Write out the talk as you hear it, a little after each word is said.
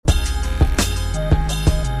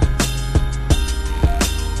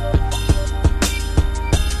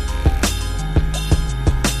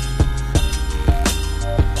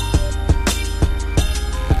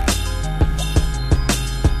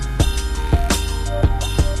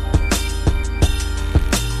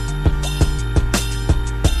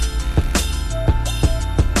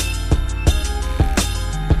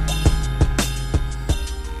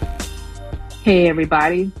Hey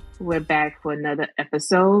everybody, we're back for another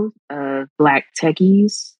episode of Black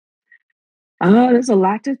Techies. There's a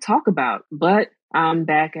lot to talk about, but I'm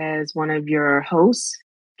back as one of your hosts,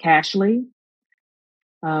 Cashley,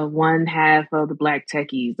 one half of the Black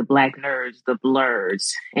Techies, the Black Nerds, the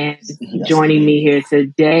Blurs. And Yes, joining me indeed. here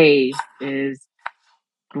today is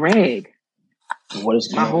Greg, What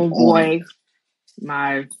is my going on? homeboy,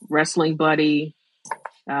 my wrestling buddy.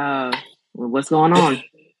 What's going on?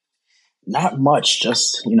 Not much,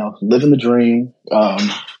 just living the dream.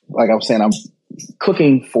 Like I was saying, I'm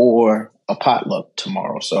cooking for a potluck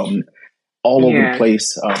tomorrow, so I'm all over the Yeah.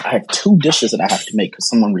 place. I have two dishes that I have to make because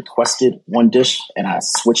someone requested one dish, and I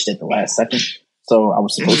switched at the last second. So I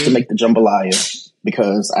was supposed to make the jambalaya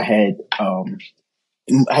because I had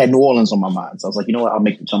New Orleans on my mind. So I was like, you know what, I'll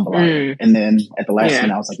make the jambalaya. And then at the last Yeah.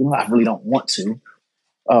 minute, I was like, you know what, I really don't want to.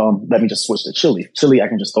 Let me just switch to chili. Chili, I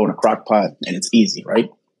can just throw in a crock pot and it's easy, right?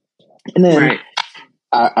 And then Right.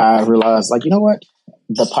 I realized, like, you know what?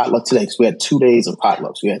 The potluck today, because we had 2 days of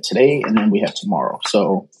potlucks. We had today and then we have tomorrow.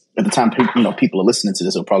 So at the time, people are listening to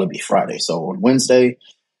this, it'll probably be Friday. So on Wednesday,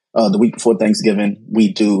 the week before Thanksgiving,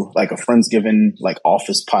 we do like a Friendsgiving, like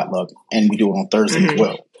office potluck, and we do it on Thursday as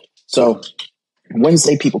well. So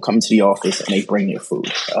Wednesday, people come to the office and they bring their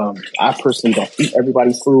food. I personally don't eat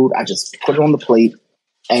everybody's food. I just put it on the plate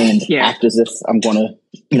and act as if I'm going to,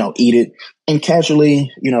 eat it. And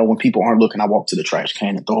casually, when people aren't looking, I walk to the trash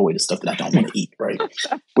can and throw away the stuff that I don't want to eat, right?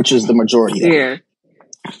 Which is the majority of it.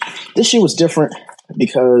 This year was different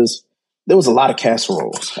because there was a lot of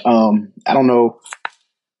casseroles. I don't know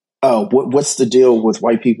what's the deal with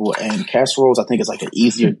white people and casseroles. I think it's like an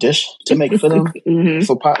easier dish to make for them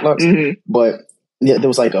for potlucks. But yeah, there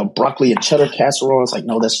was like a broccoli and cheddar casserole. It's like,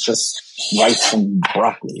 no, that's just rice and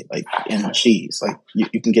broccoli, like, and cheese. Like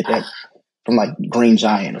you can get that from like Green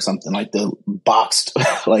Giant or something, like the boxed,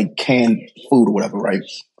 like canned food or whatever, right?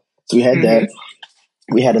 So we had that.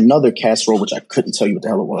 We had another casserole, which I couldn't tell you what the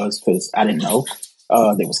hell it was because I didn't know.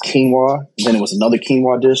 There was quinoa, then there was another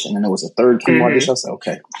quinoa dish, and then there was a third quinoa dish. I said,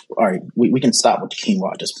 okay, all right, we can stop with the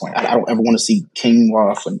quinoa at this point. I don't ever want to see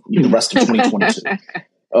quinoa for the rest of 2022.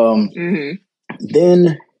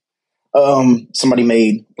 Then somebody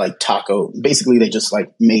made like taco. Basically, they just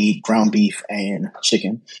like made ground beef and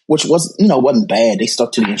chicken, which wasn't bad. They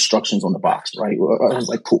stuck to the instructions on the box, right? I was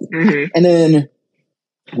like, cool. And then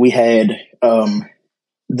we had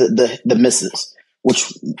the misses,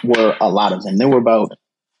 which were a lot of them. There were about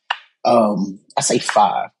I say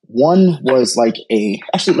 5. One was like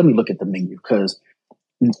actually, let me look at the menu because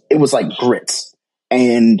it was like grits,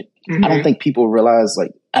 and I don't think people realize,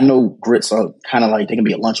 like, I know grits are kind of like they can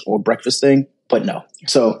be a lunch or breakfast thing, but no.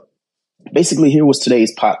 So basically, here was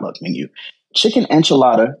today's potluck menu: chicken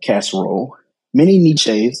enchilada casserole, mini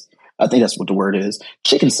niches, I think that's what the word is,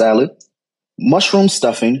 chicken salad, mushroom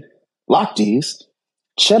stuffing, latkes,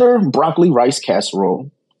 cheddar broccoli rice casserole,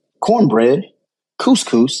 cornbread,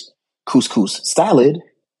 couscous, couscous salad,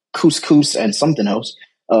 couscous and something else,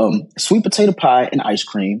 sweet potato pie and ice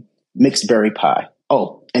cream, mixed berry pie.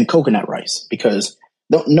 Oh, and coconut rice, because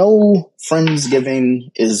no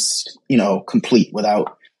Friendsgiving is, complete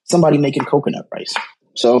without somebody making coconut rice.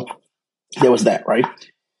 So there was that, right?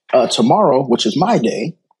 Tomorrow, which is my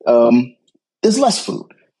day, there's less food,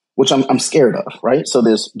 which I'm scared of, right? So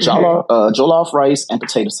there's jollof rice and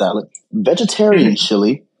potato salad, vegetarian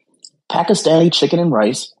chili, Pakistani chicken and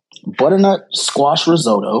rice, butternut squash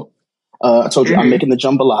risotto. I told you I'm making the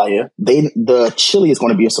jambalaya. The chili is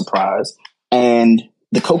going to be a surprise, and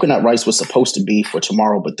the coconut rice was supposed to be for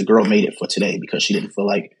tomorrow, but the girl made it for today because she didn't feel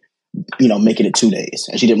like, making it 2 days,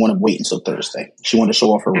 and she didn't want to wait until Thursday. She wanted to show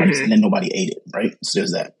off her rice, and then nobody ate it, right? So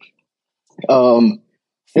there's that.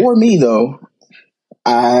 For me though,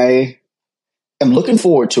 I am looking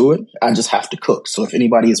forward to it. I just have to cook. So if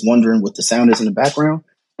anybody is wondering what the sound is in the background,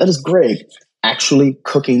 that is Greg actually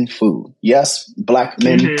cooking food. Yes, Black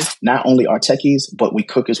men not only are techies, but we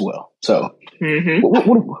cook as well. So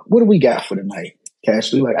what do we got for tonight,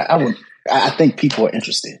 Cashley? Like, I think people are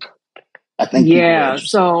interested.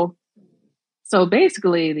 So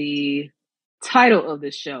basically the title of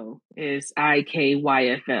the show is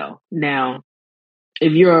IKYFL. Now,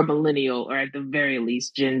 if you're a millennial or at the very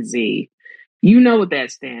least Gen Z, you know what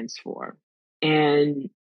that stands for.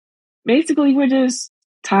 And basically we're just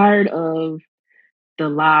tired of the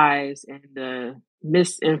lies and the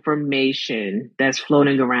misinformation that's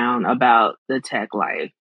floating around about the tech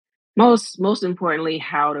life. Most importantly,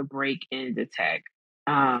 how to break into tech.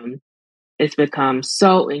 It's become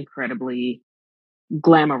so incredibly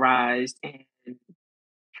glamorized, and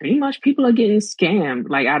pretty much people are getting scammed,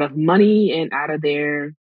 like, out of money and out of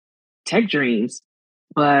their tech dreams.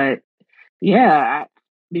 But Yeah.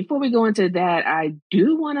 Before we go into that, I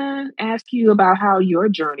do want to ask you about how your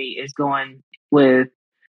journey is going with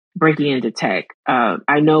breaking into tech.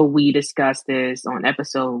 I know we discussed this on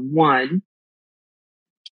episode 1,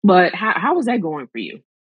 but how is that going for you?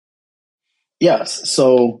 Yes.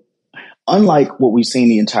 So unlike what we've seen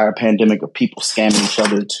the entire pandemic of people scamming each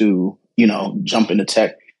other to, jump into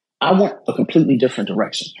tech, I went a completely different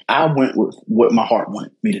direction. I went with what my heart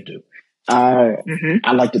wanted me to do. I Mm-hmm.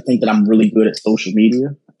 I like to think that I'm really good at social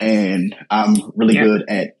media and I'm really Yep. good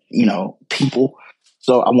at, people.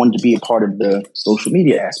 So I wanted to be a part of the social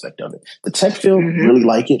media aspect of it. The tech field, Mm-hmm. really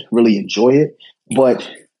like it, really enjoy it, but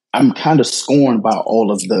I'm kind of scorned by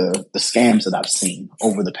all of the scams that I've seen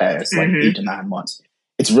over the past like Mm-hmm. 8 to 9 months.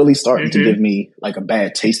 It's really starting to Mm-hmm. give me like a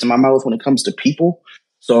bad taste in my mouth when it comes to people.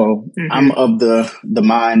 So I'm Mm-hmm. of the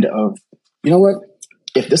mind of, you know what?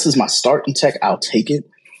 If this is my start in tech, I'll take it.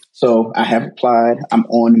 So I have applied. I'm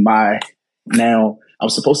on my now. I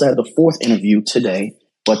was supposed to have the fourth interview today,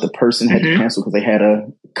 but the person had to Mm-hmm. cancel because they had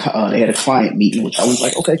a client meeting, which I was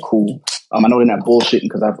like, okay, cool. I know they're not bullshitting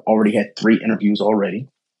because I've already had 3 interviews already.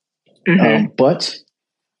 Mm-hmm. But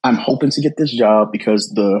I'm hoping to get this job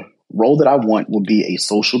because the role that I want will be a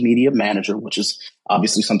social media manager, which is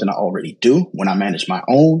obviously something I already do when I manage my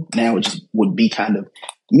own. Now it just would be kind of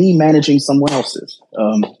me managing someone else's.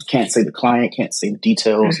 Can't say the client, can't say the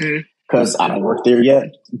details Mm-hmm. because I don't work there yet.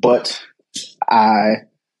 But I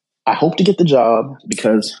I hope to get the job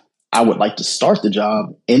because I would like to start the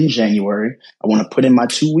job in January. I want to put in my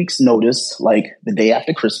 2 weeks notice, like the day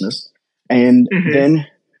after Christmas, and Mm-hmm. then,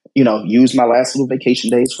 use my last little vacation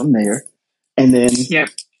days from there. And then Yep.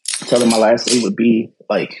 tell them my last day would be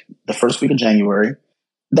like the first week of January.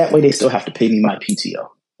 That way they still have to pay me my PTO.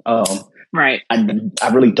 Right. I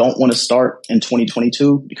really don't want to start in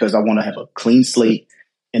 2022 because I want to have a clean slate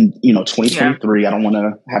in, Yeah. 2023. I don't want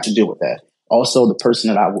to have to deal with that. Also, the person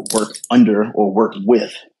that I would work under or work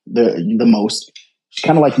with the most, she's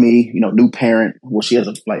kind of like me, new parent. Well, she has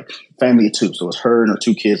a like family of 2. So it's her and her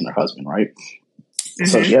 2 kids and her husband, right?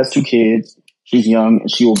 So Mm-hmm. she has 2 kids. She's young and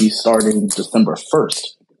she will be starting December 1st.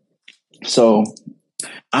 So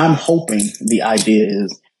I'm hoping the idea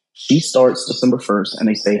is she starts December 1st and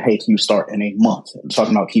they say, hey, can you start in a month? I'm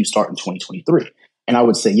talking about, can you start in 2023? And I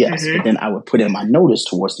would say yes, but Mm-hmm. then I would put in my notice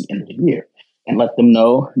towards the end of the year and let them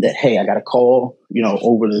know that, hey, I got a call,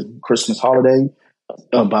 over the Christmas holiday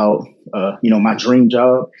about, my dream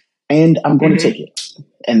job and I'm going to Mm-hmm. take it.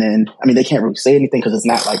 And then, they can't really say anything because it's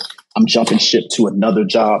not like I'm jumping ship to another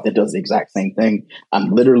job that does the exact same thing.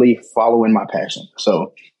 I'm literally following my passion.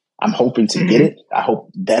 So I'm hoping to get Mm-hmm. it. I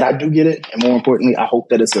hope that I do get it. And more importantly, I hope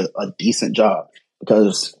that it's a decent job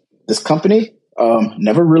because this company,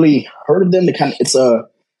 never really heard of them. It's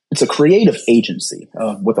a creative agency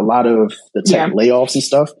with a lot of the tech Yeah. layoffs and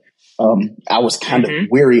stuff. I was kind of Mm-hmm.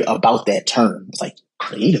 weary about that term. It's like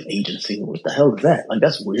creative agency. What the hell is that? Like,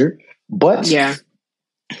 that's weird. But Yeah.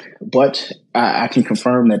 I can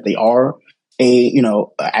confirm that they are a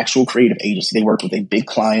actual creative agency. They work with a big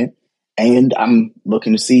client, and I'm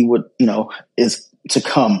looking to see what is to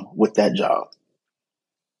come with that job.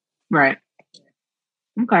 Right.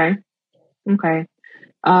 Okay. Okay.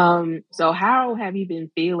 So how have you been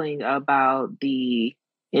feeling about the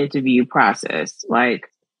interview process? Like,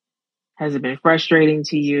 has it been frustrating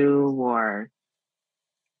to you or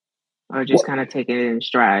just What kind of taking it in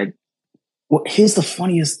stride? Well, here's the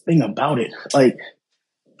funniest thing about it. Like,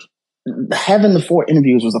 having the 4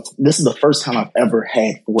 interviews this is the first time I've ever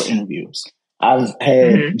had 4 interviews. I've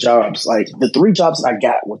had Mm-hmm. jobs like the 3 jobs that I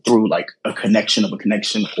got were through like a connection of a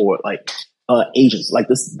connection or like agents. Like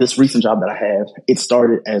this recent job that I have, it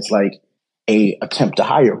started as like a attempt to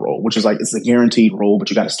hire role, which is like it's a guaranteed role, but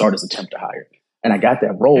you got to start as attempt to hire. And I got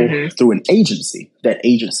that role Mm-hmm. through an agency. That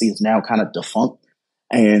agency is now kind of defunct.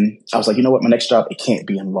 And I was like, you know what, my next job, it can't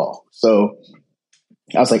be in law. So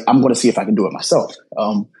I was like, I'm going to see if I can do it myself.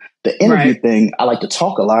 The interview Right. thing, I like to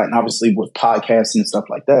talk a lot. And obviously with podcasting and stuff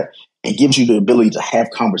like that, it gives you the ability to have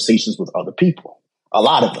conversations with other people, a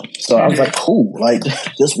lot of them. So I was Mm-hmm. like, cool, like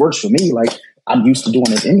this works for me. Like I'm used to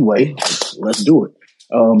doing it anyway. Let's do it.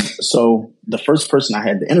 So the first person I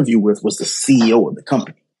had the interview with was the CEO of the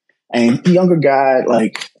company, and the younger guy,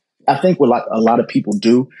 like I think what like a lot of people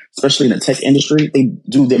do, especially in the tech industry, they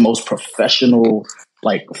do their most professional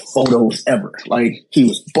like photos ever. Like he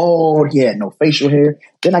was bald, he had no facial hair.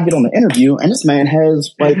 Then I get on the interview and this man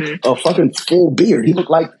has like Mm-hmm. a fucking full beard. He looked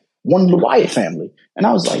like one of the Wyatt family. And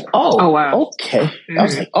I was like, Oh oh, wow. okay. I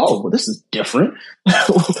was Mm-hmm. like, oh, well, this is different.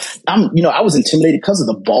 I was intimidated because of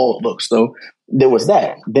the bald look. So there was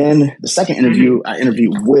that. Then the second Mm-hmm. interview, I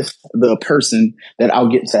interviewed with the person that I'll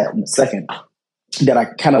get to that in a second. that I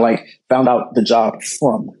kind of like found out the job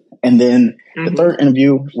from. And then the third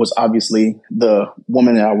interview was obviously the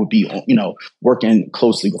woman that I would be, working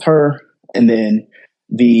closely with her. And then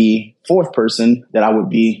the fourth person that I would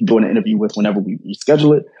be doing an interview with whenever we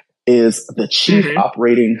reschedule it is the chief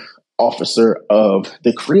operating officer of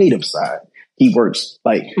the creative side. He works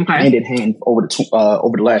like hand in hand over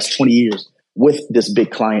the last 20 years with this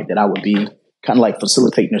big client that I would be kind of like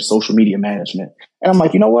facilitating their social media management. And I'm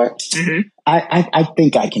like, you know what? I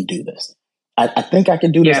think I can do this. I think I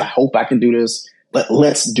can do this. I hope I can do this.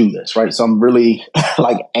 Let's do this. Right. So I'm really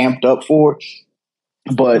like amped up for it.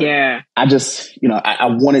 But I just, I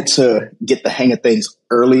wanted to get the hang of things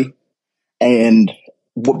early. And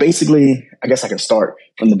basically, I guess I can start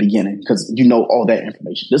from the beginning because all that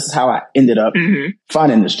information. This is how I ended up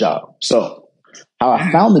finding this job. So how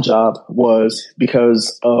I found the job was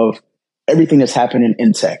because of everything that's happening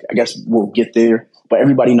in tech. I guess we'll get there. But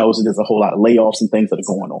everybody knows that there's a whole lot of layoffs and things that are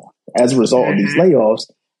going on. As a result of these layoffs,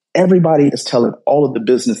 everybody is telling all of the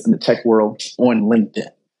business in the tech world on LinkedIn.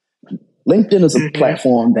 LinkedIn is a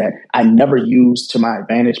platform that I never used to my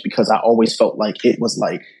advantage because I always felt like it was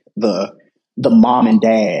like the mom and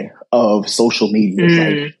dad of social media.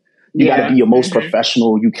 Like you got to be your most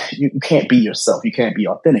professional. You can't be yourself. You can't be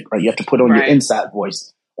authentic, right? You have to put on your inside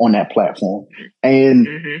voice on that platform.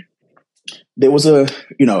 And there was a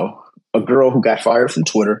girl who got fired from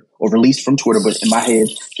Twitter or released from Twitter, but in my head,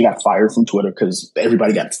 she got fired from Twitter because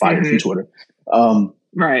everybody got fired from Twitter.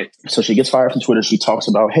 So she gets fired from Twitter. She talks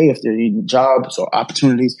about, hey, if there are any jobs or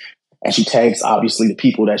opportunities, and she tags obviously the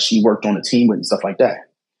people that she worked on the team with and stuff like that.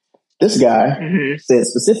 This guy said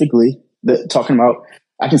specifically that talking about,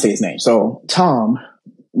 I can say his name. So Tom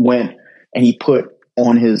went and he put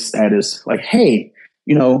on his status like, hey,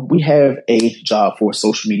 we have a job for a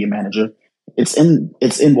social media manager. It's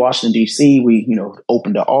in Washington, D.C. We,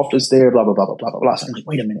 opened the office there, blah, blah, blah, blah, blah, blah. So I'm like,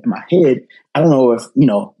 wait a minute. In my head, I don't know if,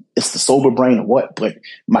 it's the sober brain or what, but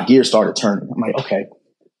my gears started turning. I'm like, okay,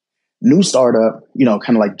 new startup,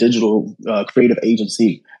 kind of like digital creative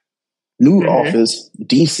agency, new office,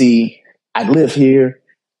 D.C. I live here.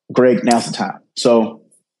 Greg, now's the time. So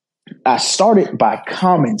I started by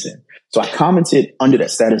commenting. So I commented under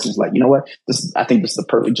that status. Was like, you know what? I think this is the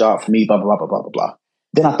perfect job for me, blah, blah, blah, blah, blah, blah, blah.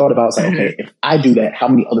 Then I thought about, I was like, okay, if I do that, how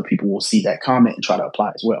many other people will see that comment and try to apply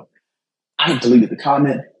as well? I deleted the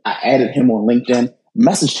comment. I added him on LinkedIn,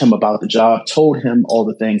 messaged him about the job, told him all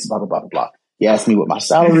the things, blah, blah, blah, blah, blah. He asked me what my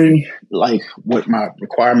salary, like what my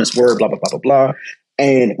requirements were, blah, blah, blah, blah, blah.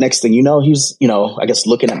 And next thing you know, he's, I guess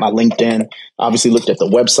looking at my LinkedIn, obviously looked at the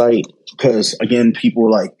website because again, people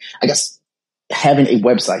were like, I guess having a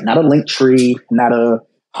website, not a link tree, not a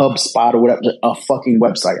HubSpot or whatever, a fucking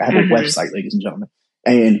website. I have a website, ladies and gentlemen.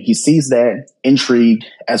 And he sees that, intrigued.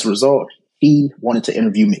 As a result, he wanted to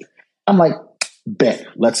interview me. I'm like, bet,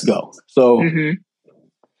 let's go. So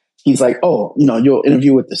he's like, oh, you'll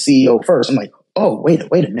interview with the CEO first. I'm like, oh, wait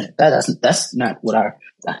a minute. That's not what I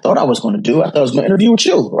thought I was going to do. I thought I was going to interview with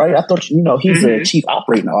you, right? I thought, he's the chief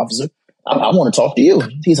operating officer. I want to talk to you.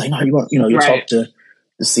 He's like, no, you talk to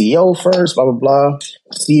the CEO first, blah, blah, blah.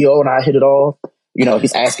 CEO and I hit it off.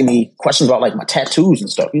 He's asking me questions about like my tattoos and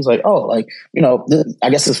stuff. He's like, oh, like, I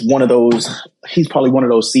guess it's one of those, he's probably one of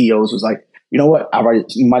those CEOs who's like, you know what?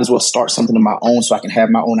 You might as well start something of my own so I can have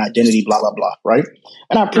my own identity, blah, blah, blah. Right.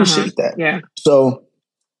 And I appreciate that. Yeah. So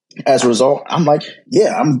as a result, I'm like,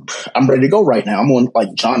 yeah, I'm ready to go right now. I'm on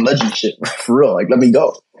like John Legend shit for real. Like, let me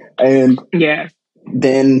go. And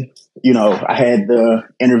then, I had the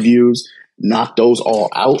interviews, knocked those all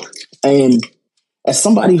out. And as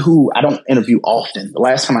somebody who I don't interview often, the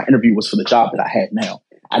last time I interviewed was for the job that I had now.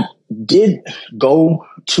 I did go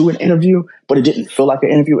to an interview, but it didn't feel like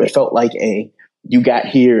an interview. It felt like you got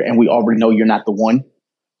here and we already know you're not the one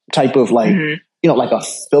type of like, like a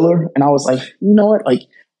filler. And I was like, you know what? Like,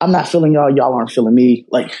 I'm not feeling y'all. Y'all aren't feeling me.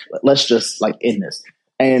 Like, let's just like end this.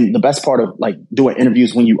 And the best part of like doing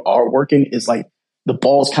interviews when you are working is like the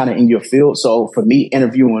ball's kind of in your field. So for me,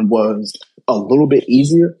 interviewing was a little bit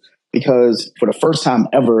easier because for the first time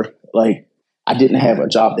ever, like I didn't have a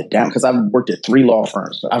job that down because I've worked at 3 law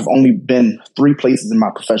firms. I've only been 3 places in my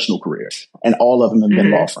professional career and all of them have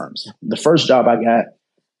been law firms. The first job I got,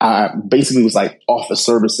 I basically was like office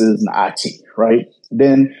services and IT, right?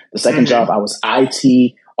 Then the second job, I was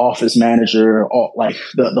IT, office manager, or like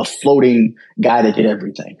the floating guy that did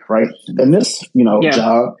everything, right? Then this,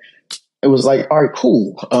 job, it was like, all right,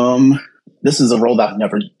 cool. This is a role that I've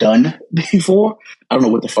never done before. I don't know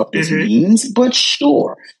what the fuck this means, but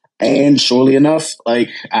sure. And surely enough, like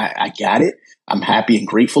I got it. I'm happy and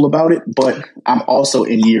grateful about it, but I'm also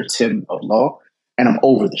in year 10 of law and I'm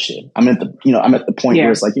over the shit. I'm at the point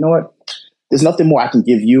where it's like, you know what? there's nothing more I can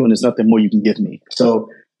give you, and there's nothing more you can give me.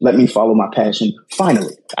 So let me follow my passion.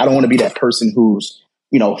 Finally, I don't want to be that person who's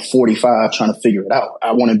 45 trying to figure it out.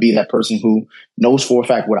 I want to be that person who knows for a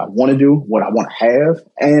fact what I want to do, what I want to have.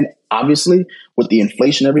 And obviously with the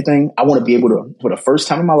inflation, and everything, I want to be able to, for the first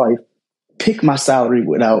time in my life, pick my salary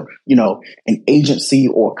without, an agency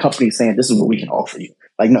or a company saying, this is what we can offer you.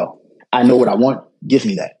 Like, no, I know what I want. Give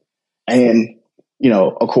me that. And,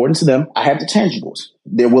 according to them, I have the tangibles.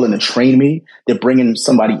 They're willing to train me. They're bringing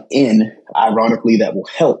somebody in, ironically, that will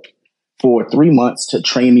help for 3 months to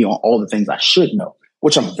train me on all the things I should know,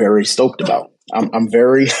 which I'm very stoked about. I'm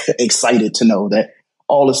very excited to know that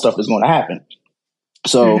all this stuff is going to happen.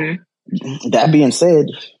 So that being said,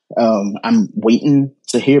 I'm waiting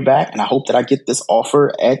to hear back, and I hope that I get this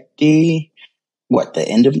offer at the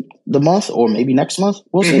end of the month or maybe next month.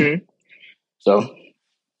 We'll see. So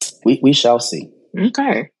we shall see.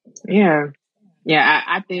 Okay. Yeah. Yeah.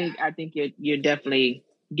 I think you definitely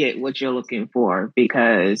get what you're looking for,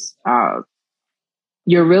 because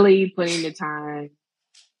you're really putting the time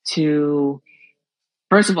to,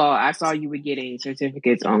 first of all, I saw you were getting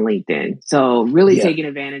certificates on LinkedIn. So really taking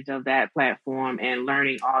advantage of that platform and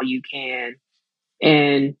learning all you can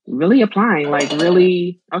and really applying, like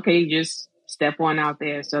really, okay, just step one out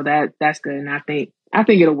there. So that's good. And I think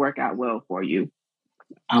it'll work out well for you.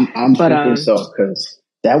 I'm hoping so, because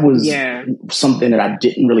that was something that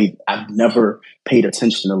I've never paid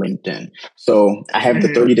attention to LinkedIn. So I have the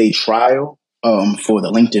 30-day trial for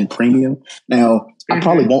the LinkedIn Premium. Now, I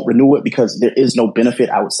probably won't renew it because there is no benefit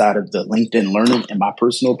outside of the LinkedIn Learning, in my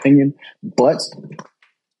personal opinion. But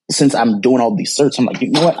since I'm doing all these certs, I'm like,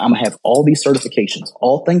 you know what? I'm going to have all these certifications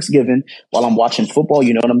all Thanksgiving while I'm watching football.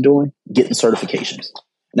 You know what I'm doing? Getting certifications.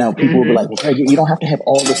 Now, people will be like, well, Craig, you don't have to have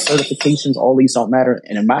all the certifications. All these don't matter.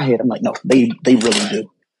 And in my head, I'm like, no, they really do.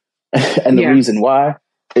 And the reason why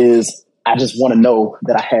is I just want to know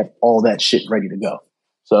that I have all that shit ready to go.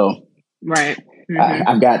 So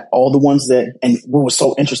I've got all the ones that, and what was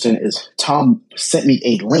so interesting is Tom sent me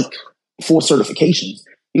a link for certifications.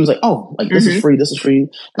 He was like, oh, like this is free. This is free. And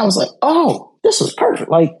I was like, oh, this is perfect.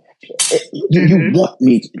 Like you want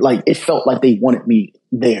me, like it felt like they wanted me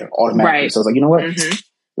there automatically. So I was like, you know what?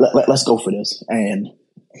 Let's go for this. And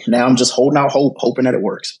now I'm just holding out hope, hoping that it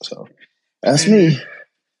works. So that's me.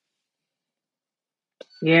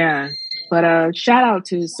 Yeah. But shout out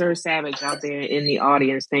to Sir Savage out there in the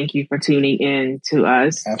audience. Thank you for tuning in to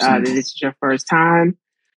us. This is your first time.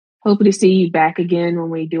 Hoping to see you back again when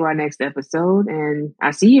we do our next episode. And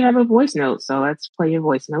I see you have a voice note, so let's play your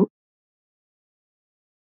voice note.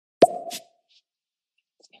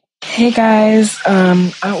 Hey guys,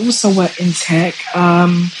 I also work in tech.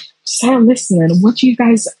 So listening, what do you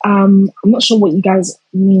guys, I'm not sure what you guys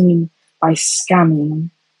mean by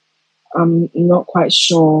scamming. I'm not quite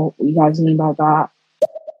sure what you guys mean by that.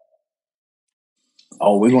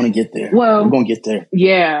 Oh, we're going to get there. Well, we're going to get there.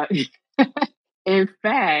 Yeah. In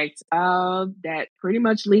fact, that pretty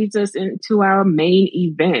much leads us into our main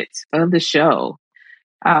event of the show.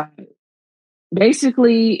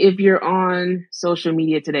 Basically, if you're on social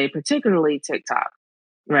media today, particularly TikTok,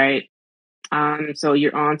 right? So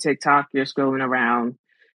you're on TikTok, you're scrolling around,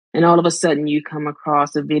 and all of a sudden you come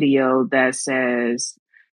across a video that says,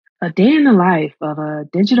 a day in the life of a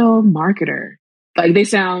digital marketer. Like they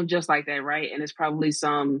sound just like that, right? And it's probably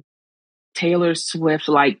some Taylor Swift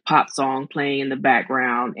like pop song playing in the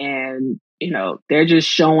background, and they're just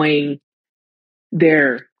showing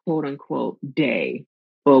their quote unquote day.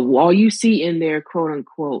 But all you see in their quote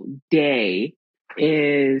unquote day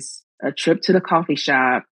is a trip to the coffee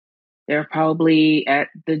shop. They're probably at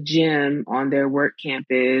the gym on their work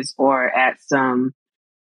campus or at some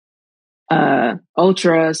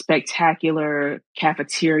ultra spectacular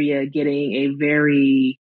cafeteria getting a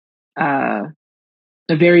very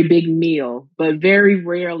big meal, but very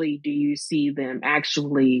rarely do you see them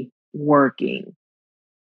actually working.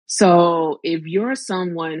 So if you're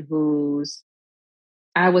someone who's,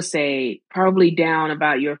 I would say, probably down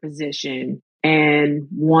about your position and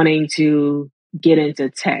wanting to get into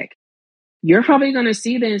tech, you're probably going to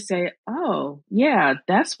see them and say, oh, yeah,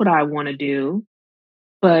 that's what I want to do.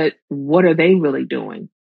 But what are they really doing?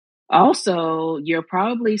 Also, you're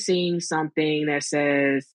probably seeing something that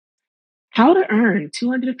says, how to earn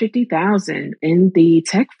 $250,000 in the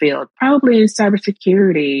tech field, probably in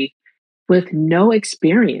cybersecurity with no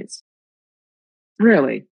experience.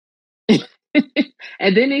 Really.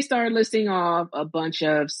 And then they start listing off a bunch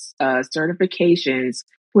of certifications,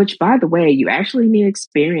 which, by the way, you actually need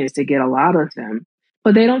experience to get a lot of them,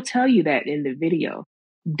 but they don't tell you that in the video.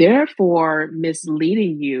 Therefore,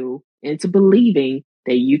 misleading you into believing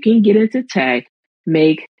that you can get into tech,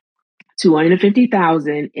 make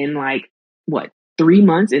 $250,000 in like what, 3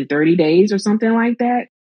 months and 30 days or something like that.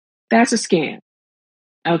 That's a scam.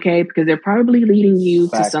 Okay, because they're probably leading you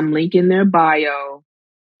to some link in their bio,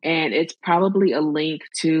 and it's probably a link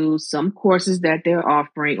to some courses that they're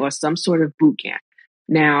offering or some sort of boot camp.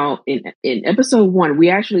 Now, in episode 1,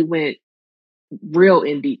 we actually went real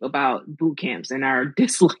in deep about boot camps and our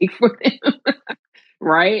dislike for them,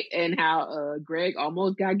 right? And how Greg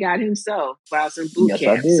almost got himself about some boot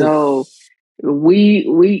camp. So we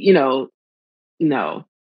no.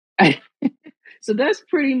 So that's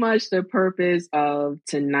pretty much the purpose of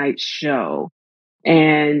tonight's show.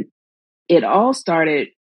 And it all started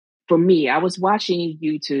for me. I was watching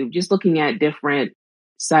YouTube, just looking at different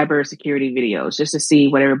cybersecurity videos just to see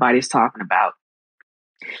what everybody's talking about.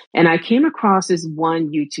 And I came across this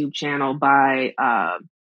one YouTube channel by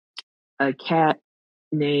a cat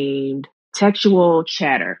named Textual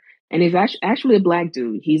Chatter. And he's actually a Black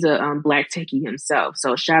dude. He's a Black techie himself.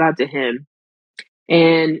 So shout out to him.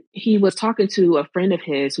 And he was talking to a friend of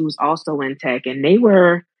his who's also in tech, and they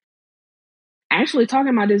were actually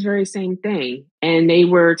talking about this very same thing. And they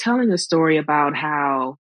were telling a story about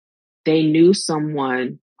how they knew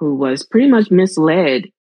someone who was pretty much misled,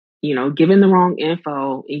 given the wrong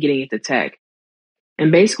info and getting into tech.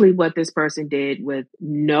 And basically what this person did with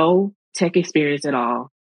no tech experience at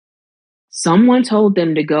all, someone told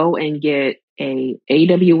them to go and get a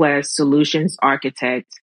AWS Solutions Architect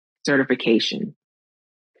certification.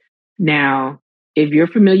 Now, if you're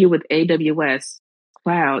familiar with AWS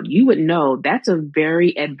Cloud, you would know that's a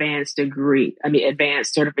very advanced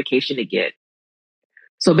certification to get.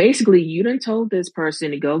 So basically, you done told this person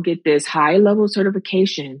to go get this high-level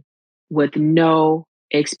certification with no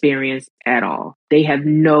experience at all. They have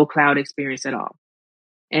no cloud experience at all.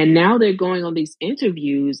 And now they're going on these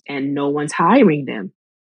interviews and no one's hiring them.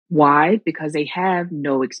 Why? Because they have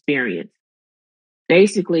no experience.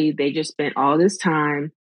 Basically, they just spent all this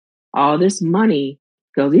time, all this money,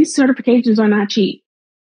 because these certifications are not cheap.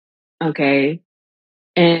 Okay.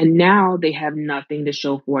 And now they have nothing to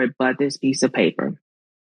show for it but this piece of paper.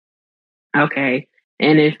 Okay.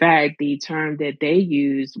 And in fact, the term that they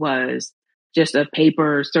used was just a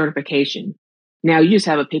paper certification. Now you just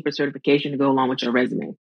have a paper certification to go along with your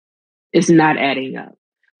resume. It's not adding up.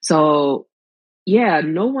 So yeah,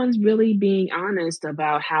 no one's really being honest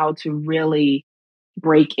about how to really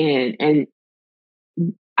break in. And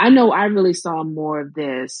I know I really saw more of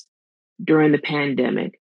this during the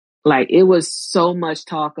pandemic. Like, it was so much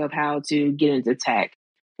talk of how to get into tech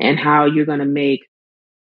and how you're going to make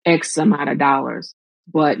X amount of dollars,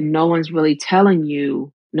 but no one's really telling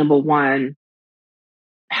you, number one,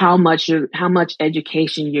 how much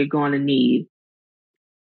education you're going to need.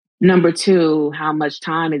 Number two, how much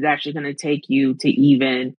time is actually going to take you to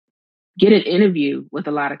even get an interview with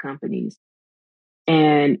a lot of companies.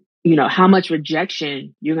 And, how much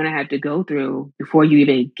rejection you're going to have to go through before you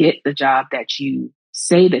even get the job that you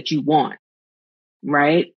say that you want.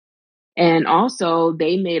 Right. And also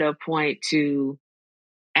they made a point to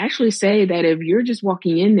actually say that if you're just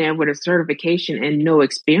walking in there with a certification and no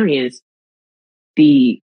experience,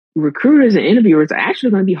 the recruiters and interviewers are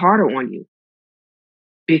actually going to be harder on you.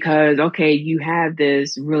 Because, okay, you have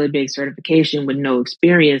this really big certification with no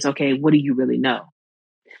experience. Okay, what do you really know?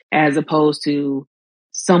 As opposed to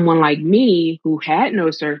someone like me who had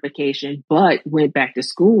no certification, but went back to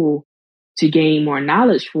school to gain more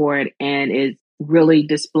knowledge for it and is really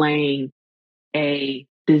displaying a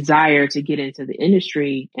desire to get into the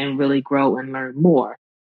industry and really grow and learn more.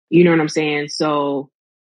 You know what I'm saying? So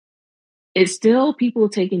it's still people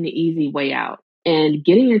taking the easy way out and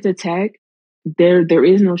getting into tech. There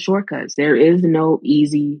is no shortcuts. There is no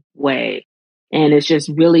easy way. And it's just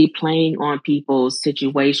really playing on people's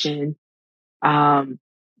situation,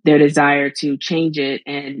 their desire to change it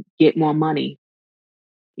and get more money.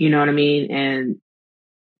 You know what I mean? And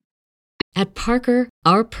at Parker,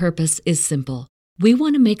 our purpose is simple. We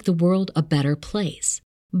want to make the world a better place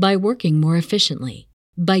by working more efficiently,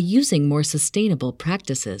 by using more sustainable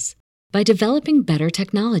practices, by developing better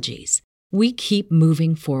technologies. We keep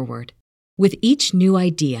moving forward. With each new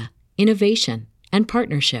idea, innovation, and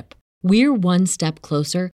partnership, we're one step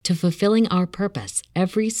closer to fulfilling our purpose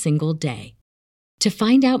every single day. To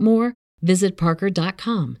find out more, visit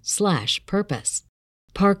parker.com/purpose.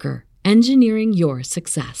 Parker, engineering your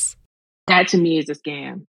success. That to me is a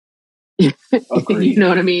scam. You know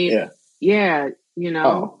what I mean? Yeah.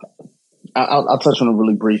 I'll touch on it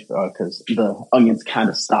really brief because the onions kind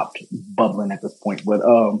of stopped bubbling at this point. But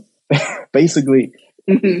basically,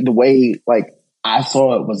 the way I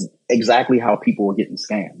saw it was exactly how people were getting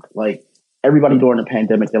scammed. Like, everybody during the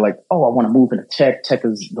pandemic, they're like, oh, I want to move into tech. Tech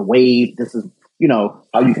is the wave. This is,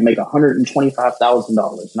 how you can make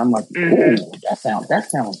 $125,000. And I'm like, ooh, that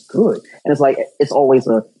sounds good. And it's like, it's always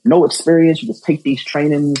a no experience. You just take these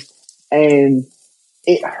trainings. And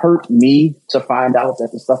it hurt me to find out that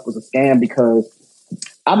the stuff was a scam, because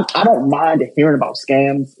I don't mind hearing about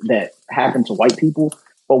scams that happen to white people,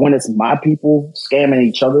 but when it's my people scamming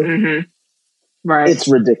each other, right, it's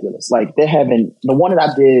ridiculous. Like, the one that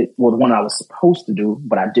I did, well, the one I was supposed to do,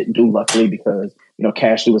 but I didn't do, luckily, because,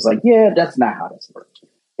 Cashley was like, yeah, that's not how this works.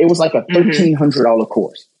 It was like a $1,300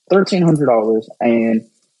 course, $1,300. And,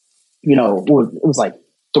 it was like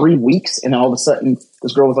 3 weeks. And then all of a sudden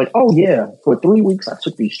this girl was like, oh yeah, for 3 weeks, I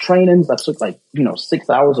took these trainings. I took 6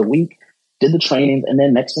 hours a week, did the trainings. And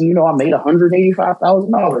then next thing you know, I made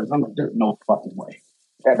 $185,000. I'm like, there's no fucking way.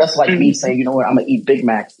 That's like me saying, you know what, I'm going to eat Big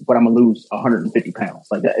Macs, but I'm going to lose 150 pounds.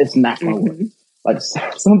 Like, that, it's not going to work. Like,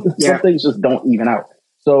 some things just don't even out.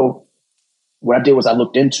 So what I did was I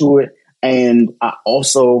looked into it, and I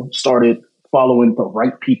also started following the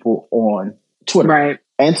right people on Twitter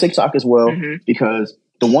and TikTok as well, because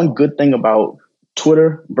the one good thing about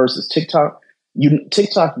Twitter versus TikTok,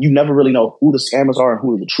 you never really know who the scammers are and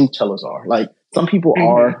who the truth tellers are. Like, some people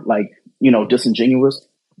are disingenuous,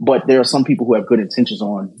 but there are some people who have good intentions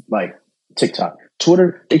on like TikTok.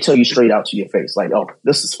 Twitter, they tell you straight out to your face, like, oh,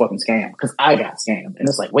 this is fucking scam, because I got scammed. And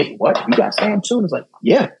it's like, wait, what? You got scammed too? And it's like,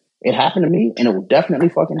 yeah, it happened to me, and it will definitely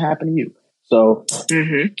fucking happen to you. So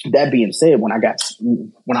that being said, when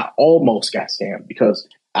I almost got scammed, because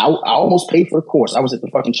I almost paid for the course, I was at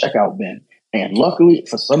the fucking checkout bin, and luckily,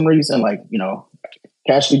 for some reason,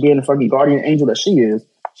 Cashley being the fucking guardian angel that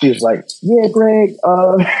she was like, yeah, Greg,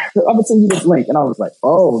 I'm gonna send you this link. And I was like,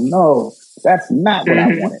 oh no, that's not what I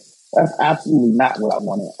wanted. That's absolutely not what I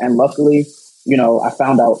wanted. And luckily, I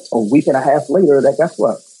found out a week and a half later that, guess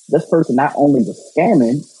what? This person not only was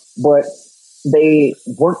scamming, but they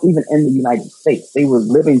weren't even in the United States. They were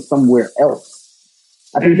living somewhere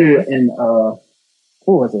else. I think they were in,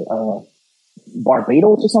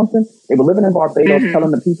 Barbados or something. They were living in Barbados,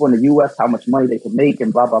 telling the people in the U.S. how much money they could make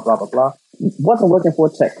and blah, blah, blah, blah, blah. Wasn't working for a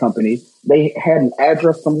tech company. They had an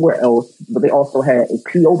address somewhere else, but they also had a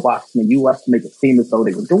P.O. box in the U.S. to make it seem as though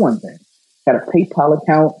they were doing things. Had a PayPal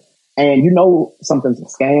account, and something's a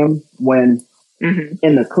scam when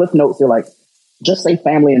in the cliff notes they're like, just say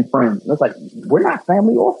family and friends. And it's like, we're not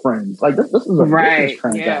family or friends. Like, this is a business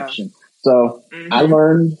transaction. Yeah. So I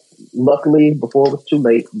learned, luckily, before it was too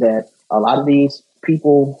late, that a lot of these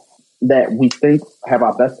people that we think have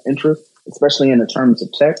our best interest, especially in the terms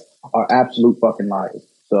of tech, are absolute fucking liars.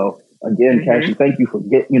 So again, Cassie, thank you for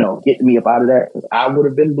getting me up out of that, because I would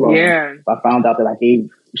have been blown if I found out that I gave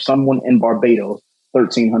someone in Barbados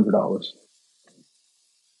 $1,300.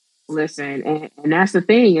 Listen, and that's the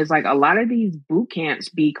thing, is like, a lot of these boot camps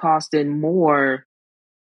be costing more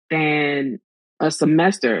than a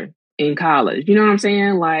semester in college. You know what I'm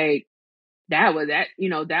saying? Like, that was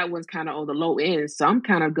kind of on the low end. Some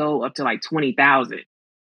kind of go up to like 20,000.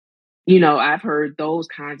 I've heard those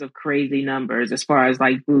kinds of crazy numbers as far as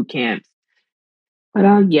like boot camps. But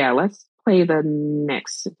let's play the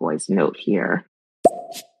next voice note here.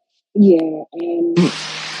 Yeah,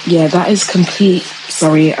 that is complete.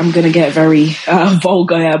 Sorry, I'm gonna get very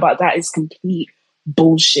vulgar here, but that is complete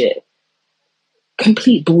bullshit.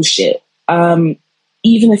 Complete bullshit. Even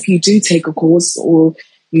if you do take a course, or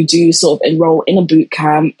you do sort of enroll in a boot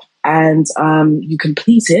camp and you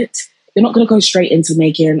complete it, you're not going to go straight into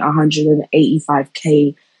making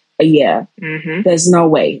 $185K a year. There's no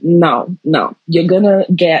way. No. You're going to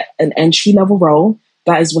get an entry level role.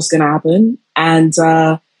 That is what's going to happen. And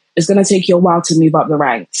it's going to take you a while to move up the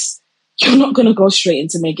ranks. You're not going to go straight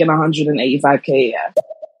into making $185K a year.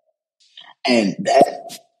 And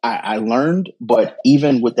that I learned, but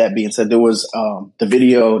even with that being said, there was the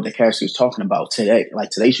video that Cassie was talking about today. Like,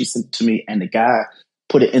 today she sent it to me, and the guy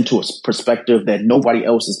put it into a perspective that nobody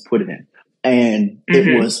else has put it in. And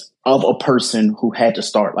it was of a person who had to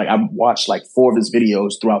start. Like, I watched like 4 of his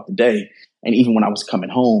videos throughout the day. And even when I was coming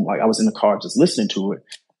home, like, I was in the car just listening to it.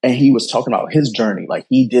 And he was talking about his journey. Like,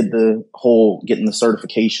 he did the whole getting the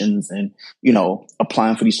certifications and,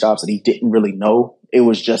 applying for these jobs that he didn't really know. It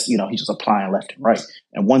was just, he's just applying left and right.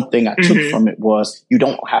 And one thing I took from it was, you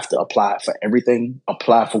don't have to apply for everything.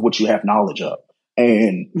 Apply for what you have knowledge of.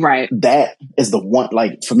 And that is the one,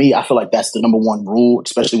 like, for me, I feel like that's the number one rule,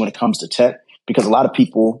 especially when it comes to tech, because a lot of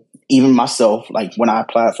people, even myself, like, when I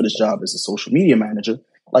applied for this job as a social media manager,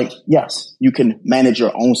 like, yes, you can manage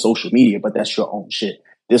your own social media, but that's your own shit.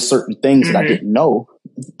 There's certain things that I didn't know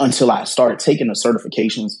until I started taking the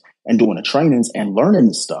certifications and doing the trainings and learning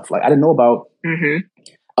this stuff. Like, I didn't know about,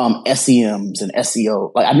 SEMs and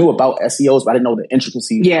SEO. Like I knew about SEOs, but I didn't know the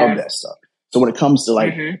intricacies of that stuff. So when it comes to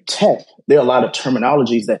like tech, there are a lot of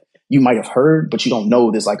terminologies that you might have heard, but you don't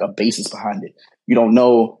know there's like a basis behind it. You don't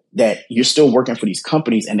know that you're still working for these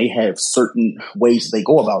companies and they have certain ways they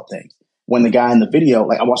go about things. When the guy in the video,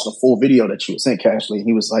 like I watched the full video that you sent, Cashley, and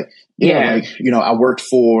he was like, I worked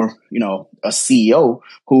for, a CEO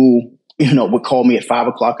who, would call me at 5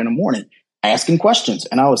 o'clock in the morning asking questions.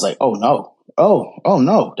 And I was like, oh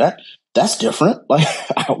no, that's different. Like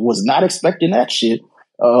I was not expecting that shit.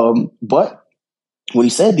 But when he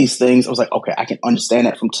said these things, I was like, okay, I can understand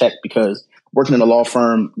that from tech because working in a law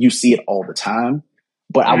firm, you see it all the time.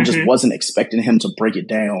 But I just wasn't expecting him to break it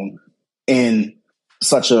down in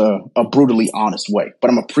such a brutally honest way. But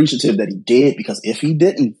I'm appreciative that he did, because if he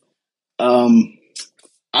didn't,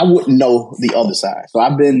 I wouldn't know the other side. So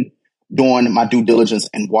I've been doing my due diligence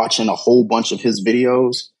and watching a whole bunch of his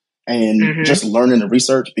videos and just learning the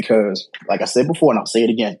research, because like I said before, and I'll say it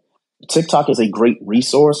again, TikTok is a great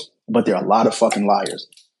resource, but there are a lot of fucking liars.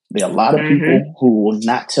 There are a lot of people who will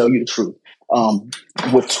not tell you the truth.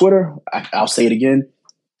 With Twitter, I'll say it again,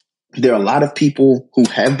 there are a lot of people who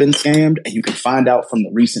have been scammed, and you can find out from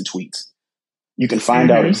the recent tweets. You can find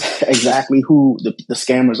out exactly who the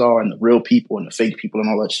scammers are and the real people and the fake people and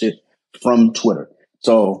all that shit from Twitter.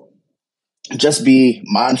 So just be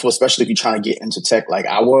mindful, especially if you're trying to get into tech like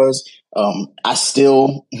I was. I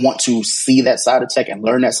still want to see that side of tech and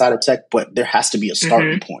learn that side of tech, but there has to be a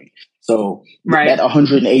starting point. So that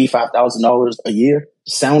 $185,000 a year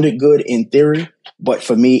sounded good in theory, but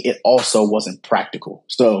for me, it also wasn't practical.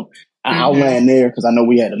 So I'll land there because I know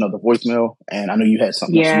we had another voicemail and I know you had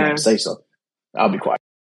something else you want to say. So I'll be quiet.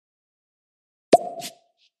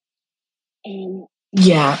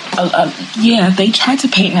 They try to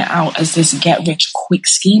paint it out as this get rich quick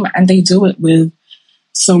scheme, and they do it with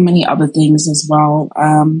so many other things as well.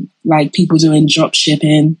 Like people doing drop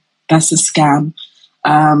shipping, that's a scam.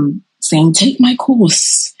 Saying, take my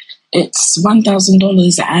course, it's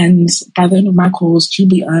 $1,000, and by the end of my course, you'll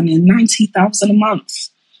be earning $90,000 a month.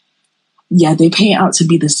 Yeah, they paint it out to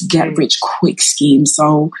be this get rich quick scheme.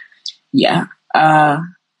 So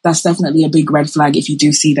that's definitely a big red flag if you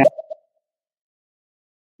do see that.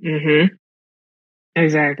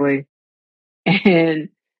 Exactly. And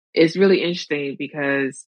it's really interesting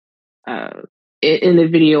because in the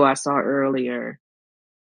video I saw earlier,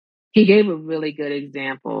 he gave a really good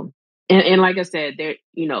example. And like I said,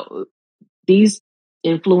 these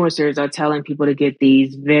influencers are telling people to get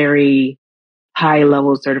these very high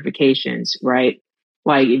level certifications, right?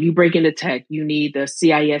 Like if you break into tech, you need the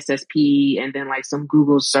CISSP and then like some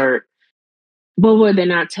Google cert. But what they're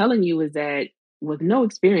not telling you is that with no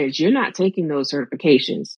experience, you're not taking those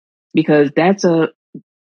certifications, because that's a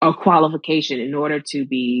qualification in order to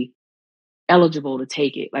be eligible to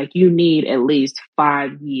take it. Like you need at least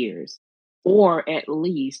 5 years or at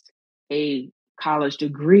least a college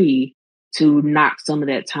degree to knock some of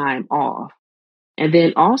that time off. And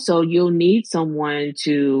then also you'll need someone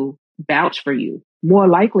to vouch for you, more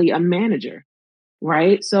likely a manager,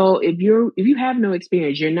 right? So if you have no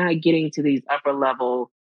experience, you're not getting to these upper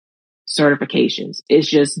level certifications. It's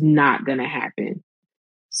just not going to happen.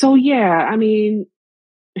 So yeah, I mean,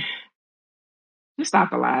 just stop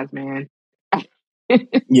the lies, man.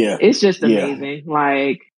 It's just amazing.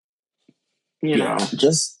 Like, you know,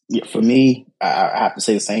 for me, I have to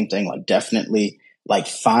say the same thing. Like, definitely, like,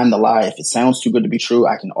 find the lie. If it sounds too good to be true,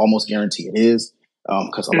 I can almost guarantee it is.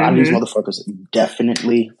 Because a lot of these motherfuckers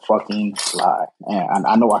definitely fucking lie. And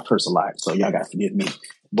I know I curse a lot, so y'all gotta forgive me.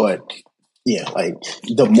 But yeah, like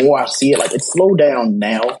the more I see it, like it's slowed down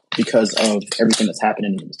now because of everything that's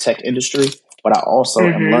happening in the tech industry. But I also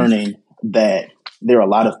am learning that there are a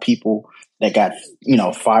lot of people that got,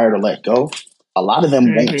 fired or let go. A lot of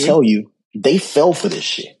them won't tell you they fell for this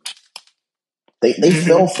shit. They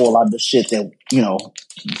fell for a lot of the shit that,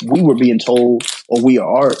 we were being told, or we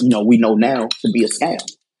know now to be a scam.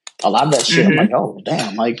 A lot of that shit, I'm like, oh,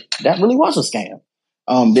 damn, like that really was a scam.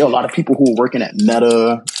 There are a lot of people who are working at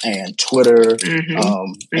Meta and Twitter,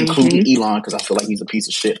 including Elon, because I feel like he's a piece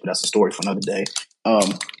of shit, but that's a story for another day.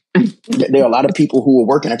 There are a lot of people who are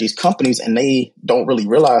working at these companies and they don't really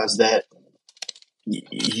realize that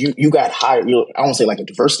you got hired. I won't say like a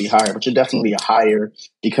diversity hire, but you're definitely a hire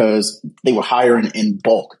because they were hiring in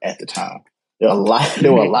bulk at the time. There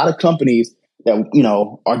were a lot of companies that,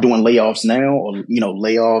 are doing layoffs now or,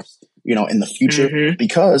 layoffs, in the future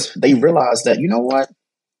because they realize that, you know what?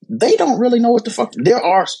 They don't really know what the fuck. There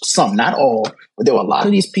are some, not all, but there were a lot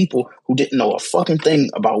of these people who didn't know a fucking thing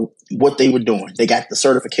about what they were doing. They got the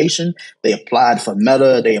certification. They applied for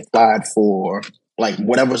Meta. They applied for, like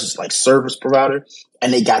whatever's like service provider,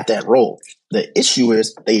 and they got that role. The issue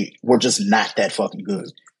is they were just not that fucking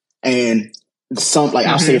good. And some, like,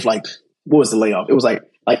 I'll say if like, what was the layoff? It was like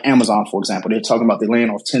Amazon, for example, they're talking about they laying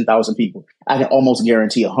off 10,000 people. I can almost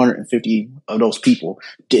guarantee 150 of those people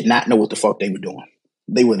did not know what the fuck they were doing.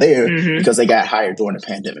 They were there because they got hired during the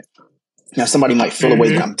pandemic. Now, somebody might feel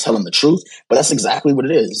away that I'm telling the truth, but that's exactly what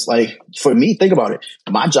it is. Like, for me, think about it.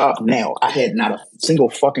 My job now, I had not a single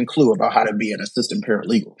fucking clue about how to be an assistant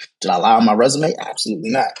paralegal. Did I lie on my resume?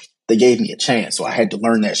 Absolutely not. They gave me a chance, so I had to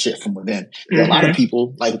learn that shit from within. A lot of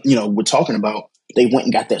people, like, you know, we're talking about, they went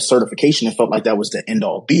and got that certification and felt like that was the end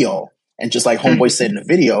all be all. And just like Homeboy said in the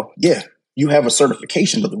video, yeah, you have a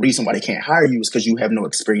certification, but the reason why they can't hire you is because you have no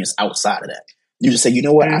experience outside of that. You just say, you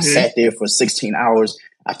know what? I sat there for 16 hours.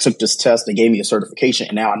 I took this test. They gave me a certification,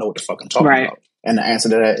 and now I know what the fuck I'm talking about. And the answer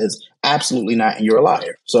to that is absolutely not, and you're a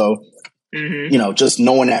liar. So, you know, just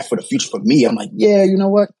knowing that for the future for me, I'm like, yeah, you know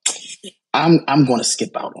what? I'm going to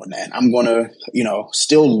skip out on that. I'm going to, you know,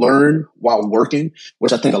 still learn while working,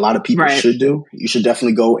 which I think a lot of people should do. You should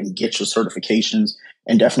definitely go and get your certifications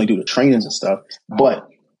and definitely do the trainings and stuff. But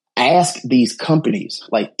ask these companies,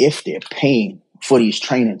 like, if they're paying for these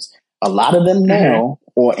trainings. A lot of them now,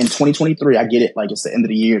 or in 2023, I get it, like it's the end of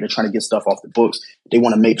the year, they're trying to get stuff off the books. They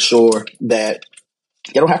want to make sure that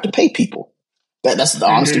they don't have to pay people. That's the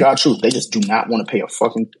honest to God truth. They just do not want to pay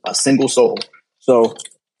a single soul. So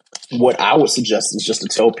what I would suggest is just to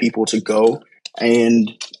tell people to go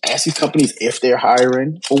and ask these companies if they're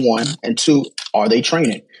hiring, for one, and two, are they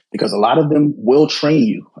training? Because a lot of them will train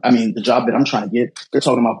you. I mean, the job that I'm trying to get, they're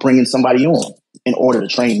talking about bringing somebody on in order to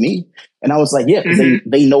train me. And I was like, yeah, because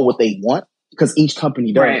they know what they want, because each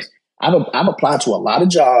company does. I've applied to a lot of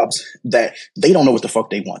jobs that they don't know what the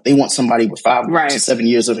fuck they want. They want somebody with 5 to 7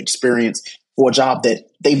 years of experience for a job that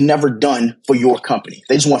they've never done for your company.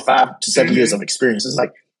 They just want 5 to 7 years of experience. It's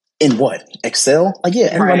like, in what? Excel? Like, yeah,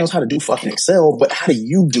 everybody knows how to do fucking Excel, but how do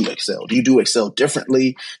you do Excel? Do you do Excel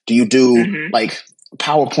differently? Do you do like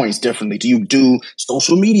PowerPoints differently? Do you do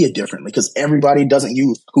social media differently? Because everybody doesn't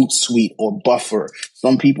use Hootsuite or Buffer.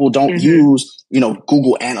 Some people don't use, you know,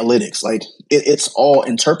 Google Analytics. Like, it's all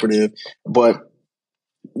interpretive. But,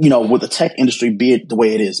 you know, with the tech industry, be it the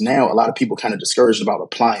way it is now, a lot of people kind of discouraged about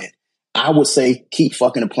applying. I would say keep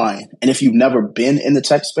fucking applying. And if you've never been in the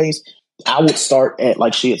tech space, I would start at,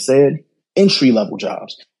 like she had said, entry-level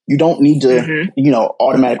jobs. You don't need to, you know,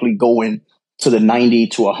 automatically go in to the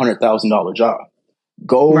 $90,000 to $100,000 job.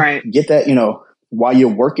 Go get that, you know, while you're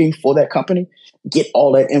working for that company, get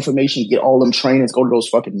all that information, get all them trainings, go to those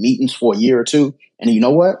fucking meetings for a year or two. And you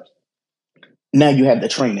know what? Now you have the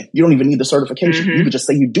training. You don't even need the certification. You could just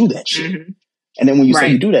say you do that shit. And then when you say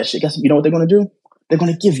you do that shit, guess you know what they're going to do? They're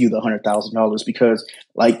going to give you the $100,000 because,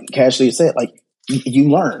 like Cashley said, like, you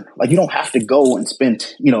learn. Like, you don't have to go and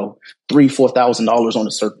spend, you know, $3,000-$4,000 on a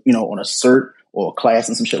cert, you know, on a cert or a class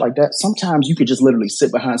and some shit like that. Sometimes you could just literally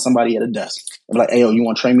sit behind somebody at a desk and be like, hey, yo, you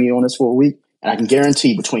want to train me on this for a week? And I can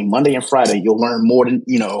guarantee between Monday and Friday, you'll learn more than,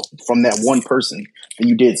 you know, from that one person than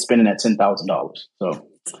you did spending that $10,000. So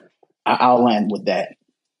I'll land with that.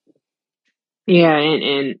 Yeah,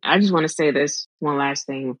 and I just want to say this one last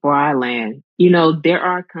thing before I land. You know, there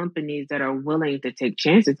are companies that are willing to take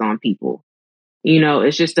chances on people. You know,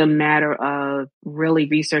 it's just a matter of really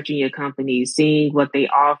researching your company, seeing what they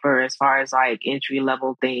offer as far as like entry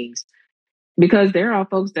level things, because there are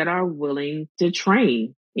folks that are willing to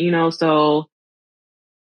train, you know, so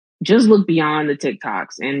just look beyond the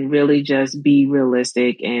TikToks and really just be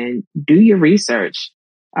realistic and do your research.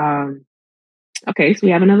 Okay, so we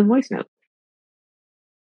have another voice note.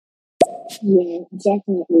 Yeah,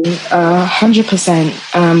 definitely.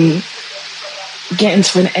 100%. Get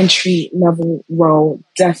into an entry level role,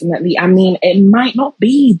 definitely. I mean, it might not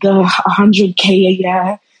be the 100K a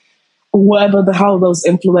year, or whatever the hell those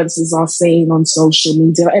influencers are saying on social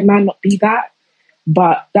media. It might not be that,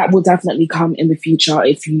 but that will definitely come in the future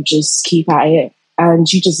if you just keep at it and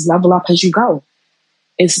you just level up as you go.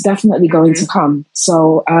 It's definitely going to come.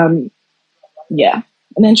 So, yeah,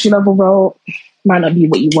 an entry level role might not be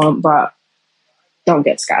what you want, but don't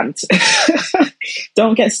get scammed.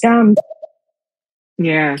 Don't get scammed.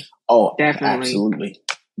 Yeah. Oh, definitely. Absolutely.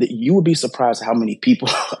 You would be surprised how many people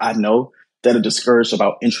I know that are discouraged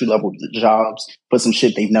about entry-level jobs, but some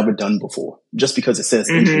shit they've never done before, just because it says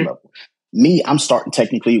entry-level. Me, I'm starting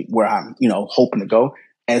technically where I'm, you know, hoping to go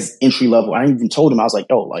as entry-level. I even told him, I was like,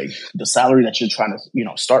 oh, like, the salary that you're trying to, you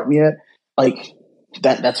know, start me at, like,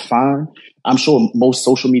 that's fine. I'm sure most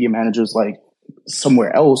social media managers, like,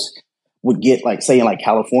 somewhere else would get, like, say in like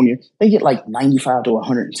California, they get like 95 to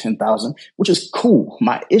 110,000, which is cool.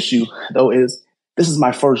 My issue though is this is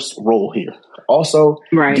my first role here. Also,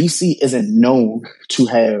 Right. DC isn't known to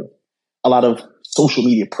have a lot of social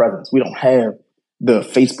media presence. We don't have the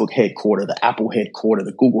Facebook headquarters, the Apple headquarters,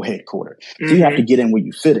 the Google headquarters. So you have to get in where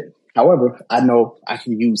you fit in. However, I know I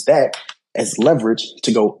can use that as leverage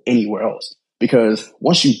to go anywhere else. Because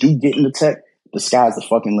once you do get into tech, the sky's the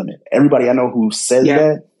fucking limit. Everybody I know who says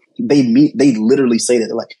that, they literally say that.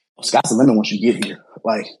 They're like, sky's the limit once you get here.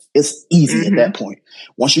 Like, it's easy at that point.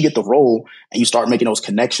 Once you get the role and you start making those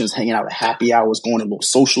connections, hanging out at happy hours, going to little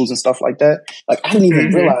socials and stuff like that. Like, I didn't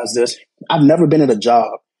even realize this. I've never been at a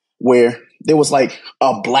job where there was like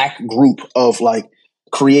a black group of like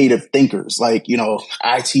creative thinkers, like, you know,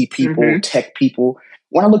 IT people, tech people.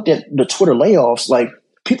 When I looked at the Twitter layoffs, like,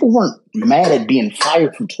 people weren't mad at being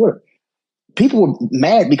fired from Twitter. People were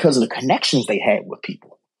mad because of the connections they had with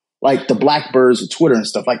people. Like the Blackbirds of Twitter and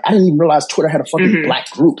stuff. Like, I didn't even realize Twitter had a fucking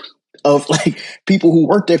black group of like people who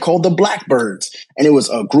worked there called the Blackbirds. And it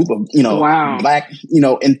was a group of, you know, black, you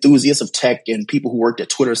know, enthusiasts of tech and people who worked at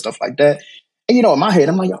Twitter and stuff like that. And, you know, in my head,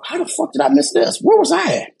 I'm like, yo, how the fuck did I miss this? Where was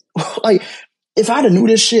I at? Like, if I'd have knew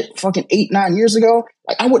this shit fucking 8-9 years ago,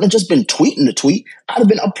 like, I wouldn't have just been tweeting the tweet. I'd have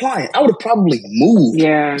been applying. I would have probably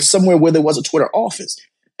moved somewhere where there was a Twitter office.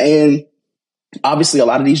 And obviously a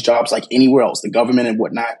lot of these jobs, like anywhere else, the government and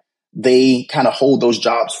whatnot, they kind of hold those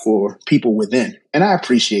jobs for people within. And I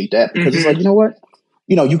appreciate that because it's like, you know what?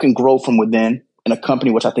 You know, you can grow from within in a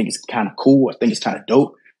company, which I think is kind of cool. I think it's kind of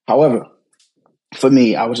dope. However, for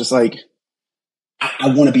me, I was just like,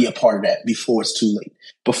 I want to be a part of that before it's too late.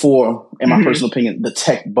 Before, in my personal opinion, the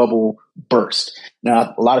tech bubble burst.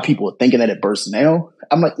 Now, a lot of people are thinking that it bursts now.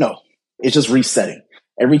 I'm like, no, it's just resetting.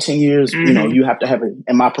 Every 10 years, you know, you have to have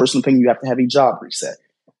in my personal opinion, you have to have a job reset.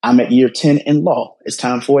 I'm at year 10 in law. It's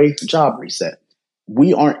time for a job reset.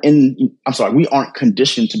 We aren't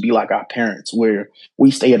conditioned to be like our parents where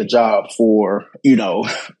we stay at a job for, you know,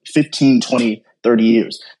 15, 20, 30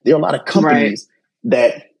 years. There are a lot of companies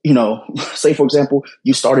that, you know, say, for example,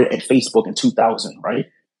 you started at Facebook in 2000, right?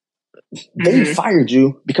 They fired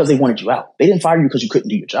you because they wanted you out. They didn't fire you because you couldn't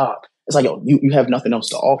do your job. It's like, yo, you have nothing else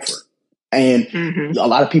to offer. And a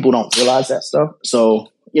lot of people don't realize that stuff. So,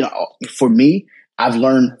 you know, for me, I've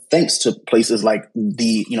learned thanks to places like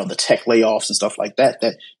the, you know, the tech layoffs and stuff like that,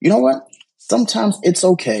 that, you know what, sometimes it's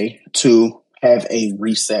okay to have a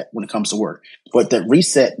reset when it comes to work. But that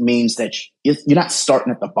reset means that you're not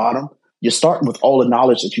starting at the bottom. You're starting with all the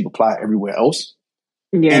knowledge that you've applied everywhere else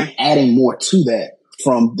and adding more to that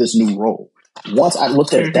from this new role. Once I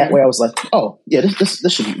looked at it that way, I was like, oh, yeah,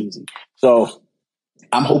 this should be easy. So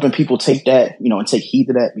I'm hoping people take that, you know, and take heed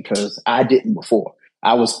to that because I didn't before.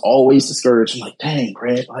 I was always discouraged. I'm like, dang,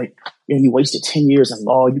 Greg, like, you know, you wasted 10 years in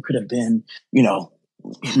law. You could have been, you know,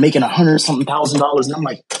 making $100-something thousand. And I'm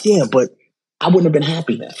like, yeah, but I wouldn't have been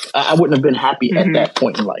happy then. I wouldn't have been happy at that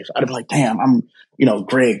point in life. I'd have been like, damn, I'm, you know,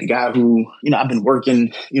 Greg, the guy who, you know, I've been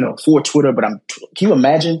working, you know, for Twitter, but can you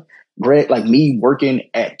imagine, Greg, like me working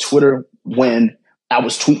at Twitter when I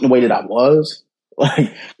was tweeting the way that I was?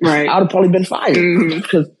 Like, I'd have probably been fired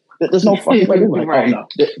because there's no fucking way. Like, oh no,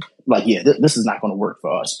 like, yeah, this is not going to work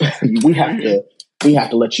for us. we have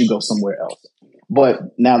to let you go somewhere else. But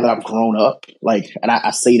now that I've grown up, like, and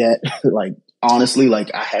I say that like honestly,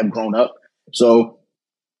 like I have grown up. So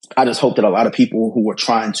I just hope that a lot of people who are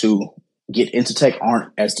trying to get into tech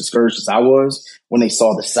aren't as discouraged as I was when they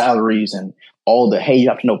saw the salaries and all the, hey, you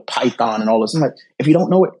have to know Python and all this. I'm like, if you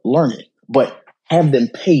don't know it, learn it, but have them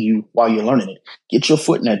pay you while you're learning it. Get your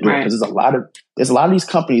foot in that door because there's a lot of these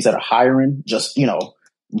companies that are hiring just, you know,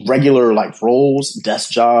 regular like roles,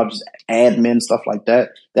 desk jobs, admin, stuff like that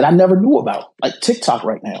I never knew about. Like TikTok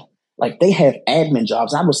right now, like they have admin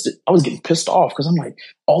jobs. I was getting pissed off because I'm like,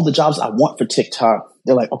 all the jobs I want for TikTok,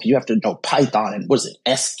 they're like, okay, you have to know Python and what is it,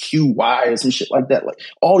 SQY and some shit like that. Like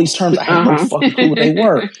all these terms, I had no fucking clue what they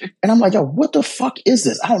were. And I'm like, yo, what the fuck is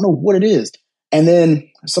this? I don't know what it is. And then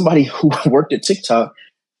somebody who worked at TikTok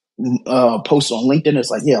posted on LinkedIn. It's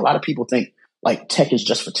like, yeah, a lot of people think like tech is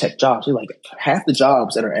just for tech jobs. They're like, half the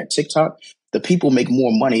jobs that are at TikTok, the people make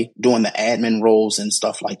more money doing the admin roles and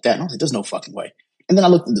stuff like that. And I was like, there's no fucking way. And then I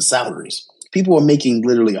looked at the salaries. People are making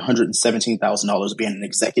literally $117,000 being an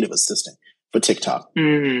executive assistant for TikTok.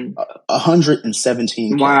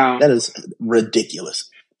 $117,000. Wow. That is ridiculous.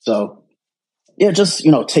 So yeah, just,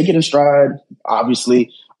 you know, take it in stride.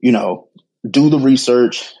 Obviously, you know, do the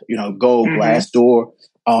research, you know, go Glassdoor.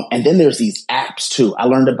 And then there's these apps too. I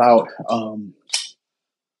learned about,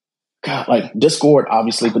 like Discord,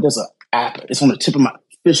 obviously, but there's an app. It's on the tip of my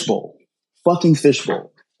Fishbowl. Fucking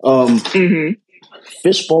Fishbowl.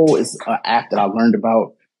 Fishbowl is an app that I learned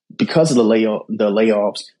about because of the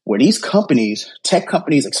layoffs, where these companies, tech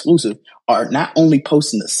companies exclusive, are not only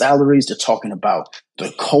posting the salaries, they're talking about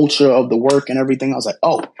the culture of the work and everything. I was like,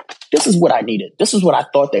 oh, this is what I needed. This is what I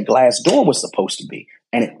thought that Glassdoor was supposed to be,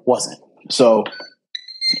 and it wasn't. So,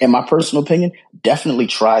 in my personal opinion, definitely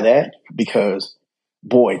try that, because,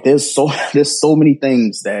 boy, there's so many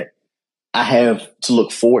things that I have to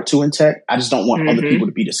look forward to in tech. I just don't want other people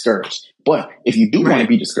to be discouraged. But if you do want to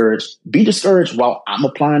be discouraged while I'm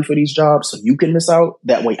applying for these jobs so you can miss out.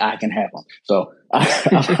 That way I can have them. So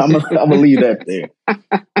I'm going to leave that there.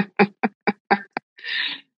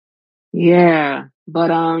 Yeah.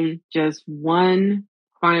 But just one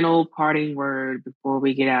final parting word before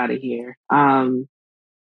we get out of here. And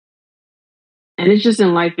it's just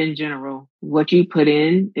in life in general. What you put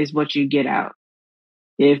in is what you get out.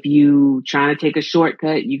 If you trying to take a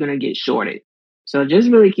shortcut, you're going to get shorted. So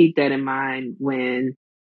just really keep that in mind when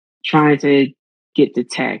trying to get to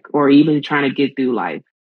tech or even trying to get through life.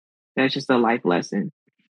 That's just a life lesson.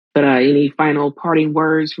 But any final parting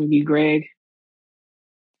words from you, Greg?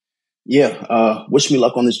 Yeah. Wish me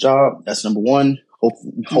luck on this job. That's number one.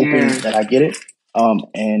 Hoping that I get it.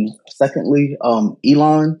 And secondly,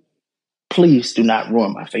 Elon, please do not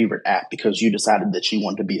ruin my favorite app because you decided that you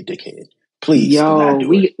wanted to be a dickhead. Please do not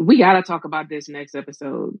do it. We got to talk about this next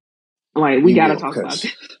episode. Like, we got to talk about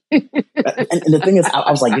this. and the thing is,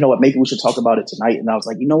 I was like, you know what, maybe we should talk about it tonight. And I was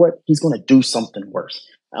like, you know what, he's going to do something worse.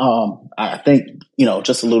 I think,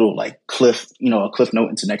 just a little like a cliff note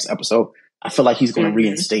into next episode. I feel like he's going to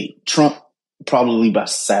reinstate Trump probably by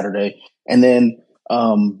Saturday. And then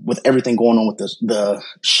with everything going on with the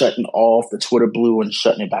shutting off the Twitter blue and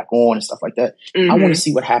shutting it back on and stuff like that, I want to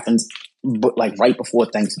see what happens, but like right before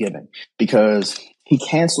Thanksgiving, because he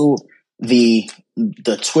canceled the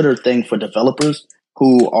Twitter thing for developers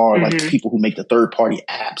who are like the people who make the third party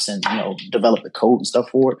apps and develop the code and stuff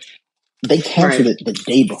for it. They canceled it the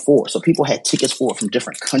day before, so people had tickets for it from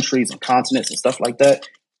different countries and continents and stuff like that.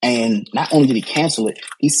 And not only did he cancel it,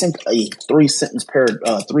 he sent a three sentence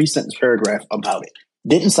paragraph about it.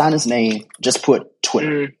 Didn't sign his name, just put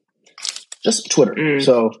Twitter, just Twitter.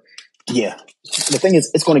 So yeah, the thing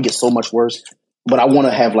is, it's going to get so much worse. But I want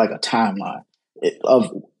to have like a timeline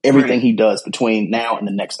of everything he does between now and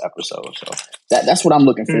the next episode. So that's what I'm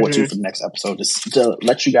looking forward to for the next episode, just to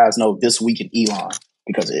let you guys know this week in Elon,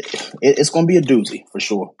 because it's going to be a doozy for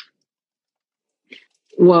sure.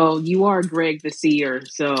 Well, you are Greg the Seer,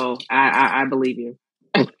 so I believe you.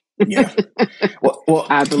 Yeah. Well,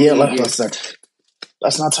 I believe you.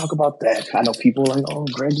 Let's not talk about that. I know people are like, oh,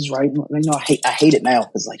 Greg is right. I hate it now.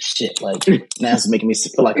 It's like, shit, like now it's making me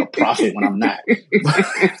feel like a prophet when I'm not.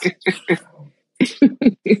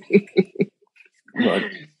 But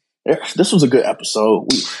this was a good episode.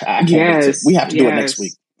 I can't wait we have to do it next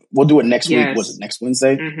week. We'll do it next week. Was it next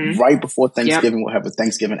Wednesday? Right before Thanksgiving, we'll have a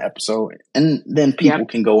Thanksgiving episode, and then people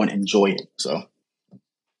can go and enjoy it. So.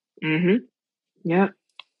 Yep.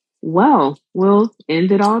 Well, we'll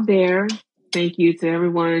end it all there. Thank you to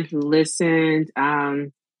everyone who listened.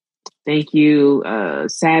 Thank you,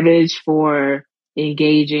 Savage, for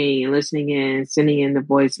engaging and listening in, sending in the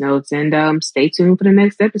voice notes, and stay tuned for the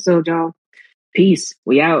next episode, y'all. Peace.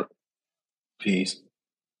 We out. Peace.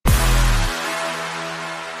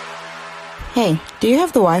 Hey, do you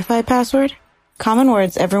have the Wi-Fi password? Common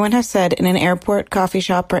words everyone has said in an airport, coffee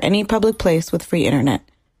shop, or any public place with free internet.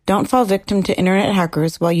 Don't fall victim to internet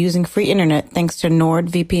hackers while using free internet thanks to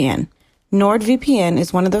NordVPN. NordVPN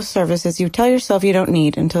is one of those services you tell yourself you don't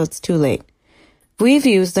need until it's too late. We've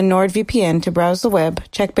used the NordVPN to browse the web,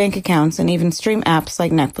 check bank accounts, and even stream apps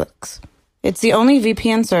like Netflix. It's the only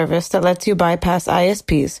VPN service that lets you bypass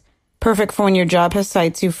ISPs, perfect for when your job has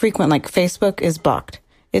sites you frequent like Facebook is blocked.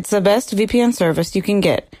 It's the best VPN service you can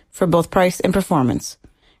get for both price and performance.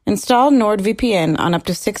 Install NordVPN on up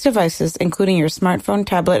to 6 devices, including your smartphone,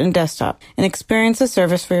 tablet, and desktop, and experience the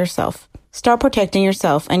service for yourself. Start protecting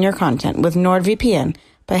yourself and your content with NordVPN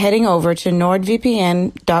by heading over to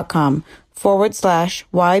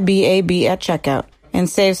nordvpn.com/YBAB at checkout and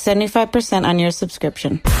save 75% on your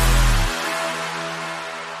subscription.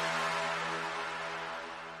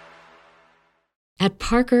 At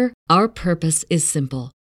Parker, our purpose is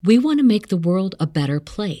simple. We want to make the world a better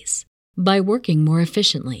place by working more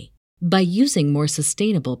efficiently, by using more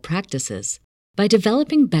sustainable practices, by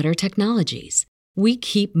developing better technologies. We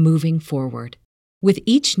keep moving forward. With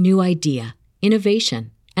each new idea,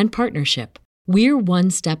 innovation, and partnership, we're one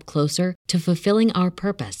step closer to fulfilling our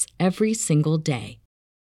purpose every single day.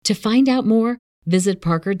 To find out more, visit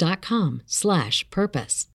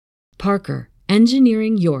parker.com/purpose. Parker,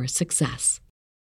 engineering your success.